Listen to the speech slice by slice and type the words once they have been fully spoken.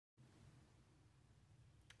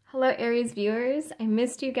Hello Aries viewers, I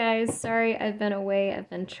missed you guys. Sorry I've been away, I've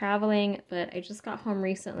been traveling, but I just got home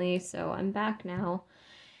recently, so I'm back now.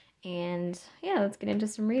 And yeah, let's get into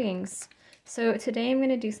some readings. So today I'm going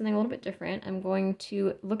to do something a little bit different. I'm going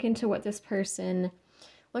to look into what your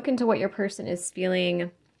person is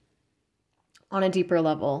feeling on a deeper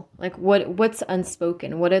level. Like what's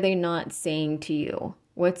unspoken? What are they not saying to you?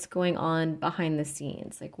 What's going on behind the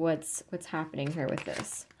scenes? Like what's happening here with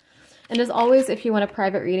this? And as always, if you want a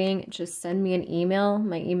private reading, just send me an email.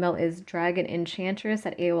 My email is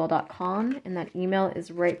dragonenchantress@aol.com, and that email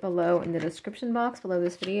is right below in the description box below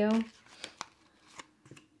this video.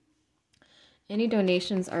 Any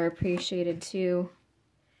donations are appreciated too.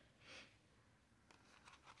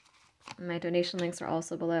 My donation links are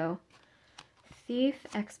also below. Thief,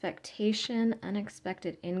 expectation,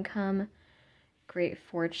 unexpected income, great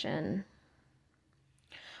fortune.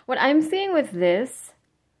 What I'm seeing with this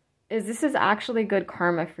is actually good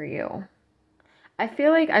karma for you. I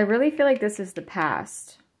really feel like this is the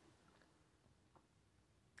past.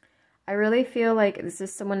 I really feel like this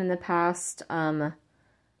is someone in the past.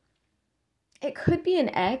 It could be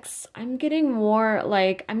an ex. I'm getting more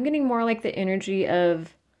like the energy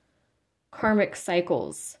of karmic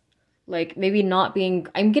cycles. Like maybe not being,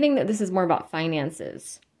 I'm getting that this is more about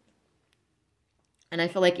finances. And I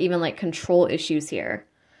feel like even like control issues here.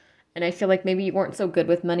 And I feel like maybe you weren't so good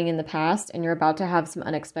with money in the past and you're about to have some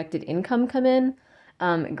unexpected income come in.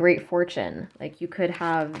 Great fortune. Like you could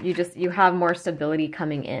have, you have more stability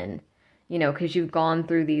coming in, you know, because you've gone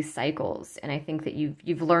through these cycles. And I think that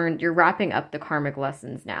you've learned, you're wrapping up the karmic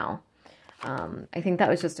lessons now. I think that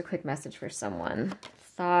was just a quick message for someone.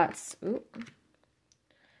 Thoughts,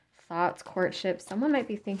 courtship. Someone might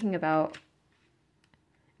be thinking about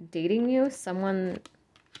dating you. Someone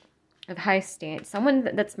of high stand, someone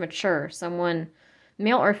that's mature, someone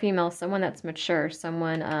male or female, someone that's mature,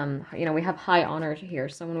 someone, you know, we have high honor here,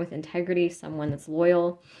 someone with integrity, someone that's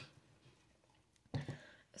loyal.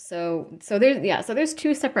 So there's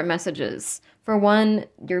two separate messages. For one,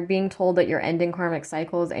 you're being told that you're ending karmic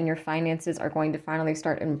cycles and your finances are going to finally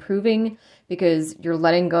start improving because you're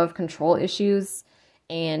letting go of control issues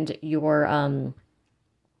and you're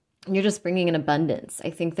just bringing in abundance.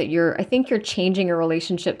 I think you're changing your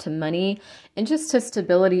relationship to money and just to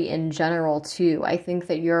stability in general too. I think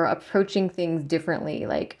that you're approaching things differently,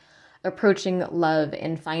 like approaching love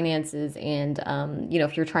and finances and, you know,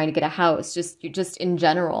 if you're trying to get a house, just in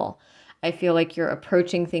general, I feel like you're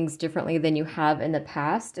approaching things differently than you have in the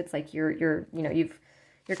past. It's like you're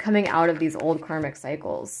coming out of these old karmic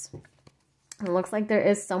cycles. It looks like there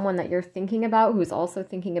is someone that you're thinking about who's also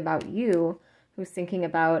thinking about you, who's thinking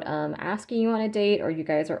about asking you on a date, or you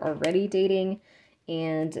guys are already dating,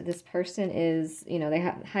 and this person is, you know, they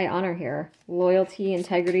have high honor here, loyalty,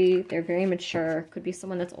 integrity, they're very mature, could be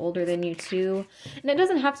someone that's older than you too, and it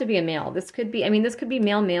doesn't have to be a male. This could be, I mean, this could be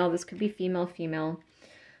male, this could be female.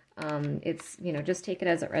 It's, you know, just take it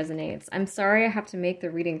as it resonates. I'm sorry I have to make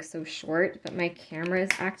the reading so short, but my camera is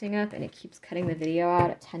acting up and it keeps cutting the video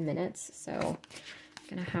out at 10 minutes, so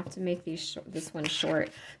gonna have to make this one short.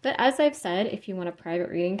 But as I've said, if you want a private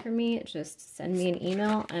reading from me, just send me an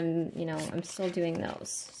email. I'm still doing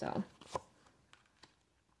those. So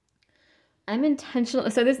I'm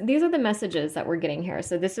intentional. So these are the messages that we're getting here.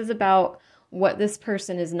 So this is about what this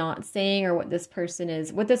person is not saying, or what this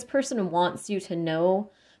person wants you to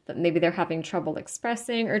know, but maybe they're having trouble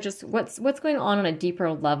expressing, or just what's going on a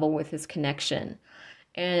deeper level with this connection.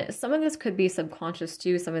 And some of this could be subconscious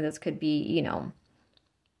too. Some of this could be, you know,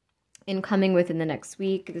 incoming within the next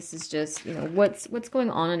week. This is just, you know, what's going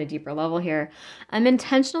on a deeper level here. I'm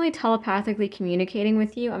intentionally telepathically communicating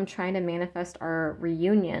with you. I'm trying to manifest our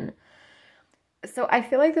reunion. So I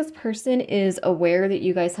feel like this person is aware that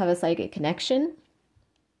you guys have a psychic connection.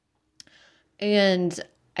 And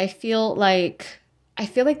I feel like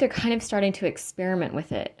they're kind of starting to experiment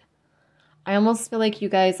with it. I almost feel like you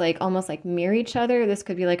guys almost mirror each other. This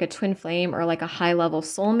could be like a twin flame or like a high level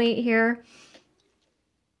soulmate here.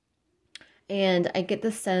 And I get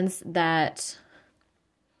the sense that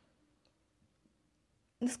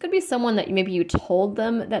this could be someone that maybe you told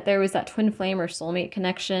them that there was that twin flame or soulmate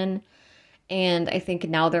connection. And I think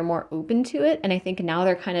now they're more open to it. And I think now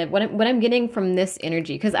they're kind of, what I'm getting from this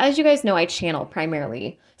energy, because as you guys know, I channel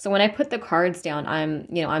primarily. So when I put the cards down,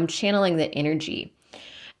 I'm channeling the energy.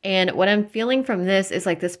 And what I'm feeling from this is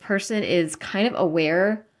like this person is kind of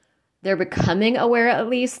aware. They're becoming aware, at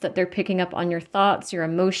least, that they're picking up on your thoughts, your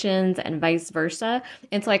emotions, and vice versa.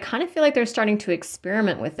 And so I kind of feel like they're starting to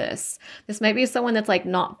experiment with this. This might be someone that's like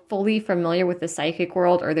not fully familiar with the psychic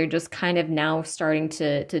world, or they're just kind of now starting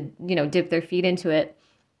to you know, dip their feet into it.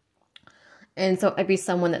 And so it'd be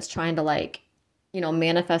someone that's trying to like, you know,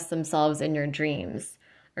 manifest themselves in your dreams,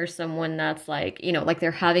 or someone that's like, you know, like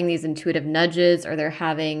they're having these intuitive nudges, or they're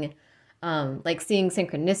having like seeing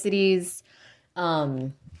synchronicities,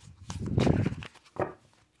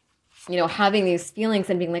 you know, having these feelings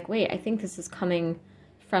and being like, wait, I think this is coming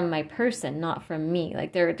from my person, not from me.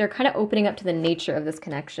 Like they're kind of opening up to the nature of this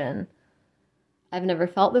connection. I've never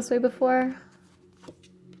felt this way before.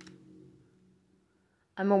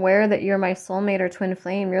 I'm aware that you're my soulmate or twin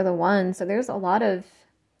flame. You're the one. So there's a lot of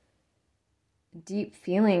deep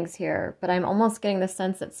feelings here, but I'm almost getting the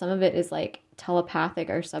sense that some of it is like telepathic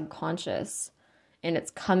or subconscious, and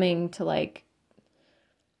it's coming to like,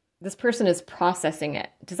 this person is processing it.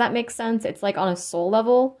 Does that make sense? It's like on a soul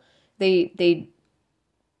level, they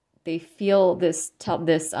feel this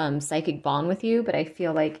psychic bond with you, but I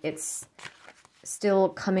feel like it's still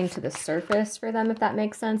coming to the surface for them, if that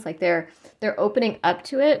makes sense. Like they're opening up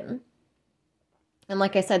to it, and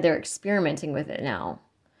like I said, they're experimenting with it now.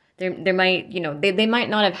 They might, you know, they might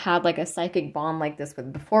not have had like a psychic bond like this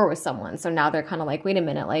before with someone, so now they're kind of like, wait a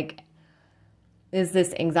minute, like, is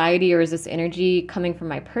this anxiety or is this energy coming from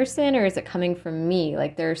my person, or is it coming from me?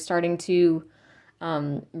 Like they're starting to,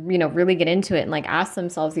 you know, really get into it and like ask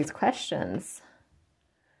themselves these questions.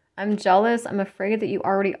 I'm jealous. I'm afraid that you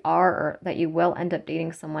already are, or that you will end up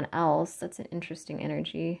dating someone else. That's an interesting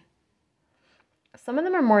energy. Some of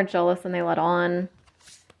them are more jealous than they let on.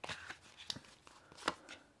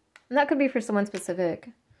 And that could be for someone specific.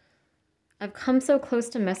 I've come so close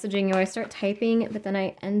to messaging you. I start typing, but then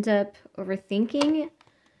I end up overthinking.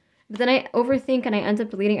 But then I overthink and I end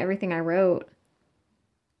up deleting everything I wrote.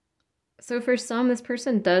 So for some, this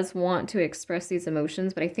person does want to express these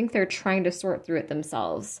emotions, but I think they're trying to sort through it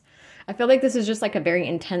themselves. I feel like this is just like a very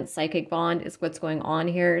intense psychic bond is what's going on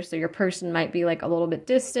here. So your person might be like a little bit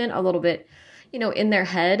distant, a little bit, you know, in their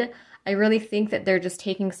head. I really think that they're just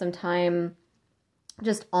taking some time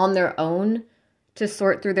just on their own to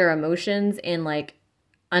sort through their emotions and like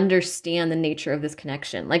understand the nature of this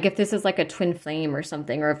connection. Like if this is like a twin flame or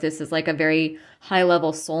something, or if this is like a very high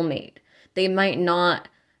level soulmate, they might not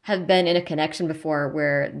have been in a connection before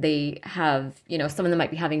where they have, you know, some of them might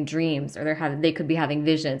be having dreams, or they could be having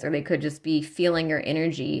visions, or they could just be feeling your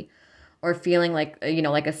energy, or feeling like, you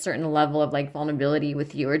know, like a certain level of like vulnerability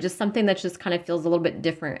with you, or just something that just kind of feels a little bit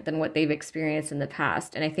different than what they've experienced in the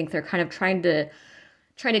past. And I think they're kind of trying to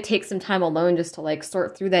take some time alone just to like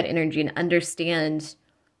sort through that energy and understand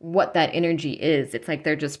what that energy is. It's like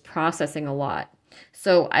they're just processing a lot.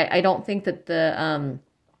 So I don't think that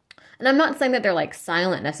and I'm not saying that they're like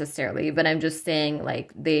silent necessarily, but I'm just saying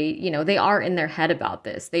like they, you know, they are in their head about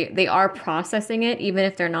this. They are processing it, even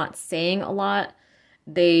if they're not saying a lot.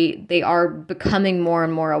 They are becoming more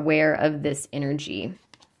and more aware of this energy.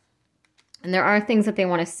 And there are things that they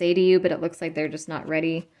want to say to you, but it looks like they're just not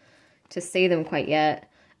ready to say them quite yet.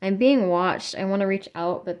 I'm being watched. I want to reach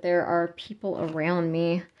out, but there are people around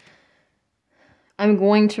me. I'm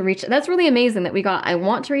going to reach. That's really amazing that we got I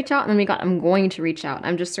want to reach out, and then we got I'm going to reach out.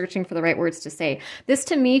 I'm just searching for the right words to say. This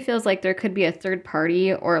to me feels like there could be a third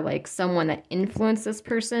party, or like someone that influenced this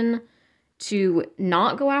person to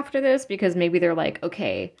not go after this, because maybe they're like,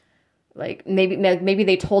 okay, like maybe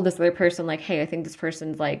they told this other person like, hey, I think this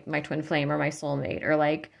person's like my twin flame or my soulmate, or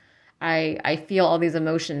like I feel all these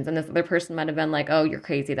emotions, and this other person might have been like, oh, you're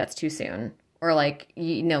crazy, that's too soon. Or like,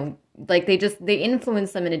 you know, like they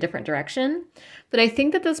influence them in a different direction. But I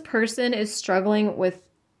think that this person is struggling with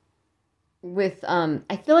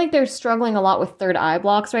I feel like they're struggling a lot with third eye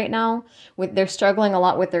blocks right now. They're struggling a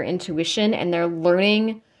lot with their intuition, and they're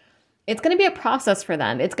learning. It's going to be a process for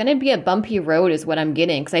them. It's going to be a bumpy road is what I'm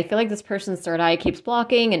getting, because I feel like this person's third eye keeps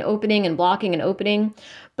blocking and opening and blocking and opening.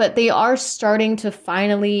 But they are starting to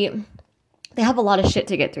finally, they have a lot of shit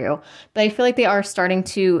to get through, but I feel like they are starting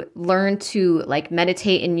to learn to like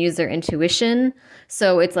meditate and use their intuition.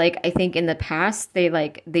 So it's like, I think in the past, they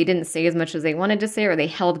didn't say as much as they wanted to say, or they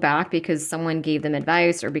held back because someone gave them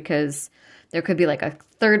advice, or because there could be like a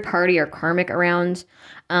third party or karmic around.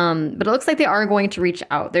 But it looks like they are going to reach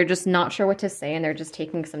out. They're just not sure what to say, and they're just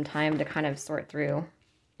taking some time to kind of sort through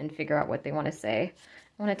and figure out what they want to say.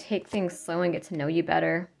 I want to take things slow and get to know you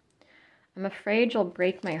better. I'm afraid you'll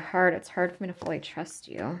break my heart. It's hard for me to fully trust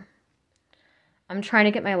you. I'm trying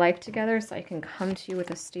to get my life together so I can come to you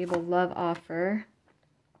with a stable love offer.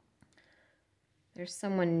 There's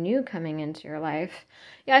someone new coming into your life.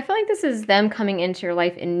 Yeah, I feel like this is them coming into your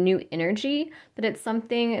life in new energy, but it's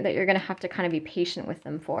something that you're going to have to kind of be patient with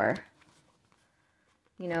them for.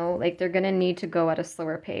 You know, like they're going to need to go at a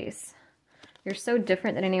slower pace. You're so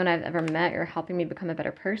different than anyone I've ever met. You're helping me become a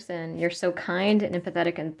better person. You're so kind and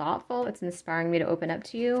empathetic and thoughtful. It's inspiring me to open up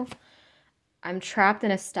to you. I'm trapped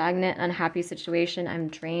in a stagnant, unhappy situation. I'm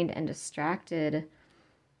drained and distracted.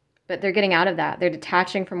 But they're getting out of that. They're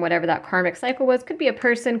detaching from whatever that karmic cycle was. Could be a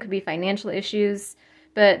person, could be financial issues,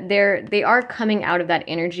 but they are coming out of that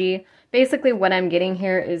energy. Basically, what I'm getting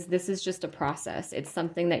here is this is just a process. It's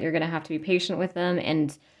something that you're going to have to be patient with them,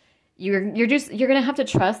 and you're going to have to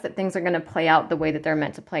trust that things are going to play out the way that they're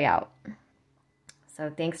meant to play out.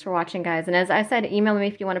 So thanks for watching, guys. And as I said, email me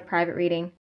if you want a private reading.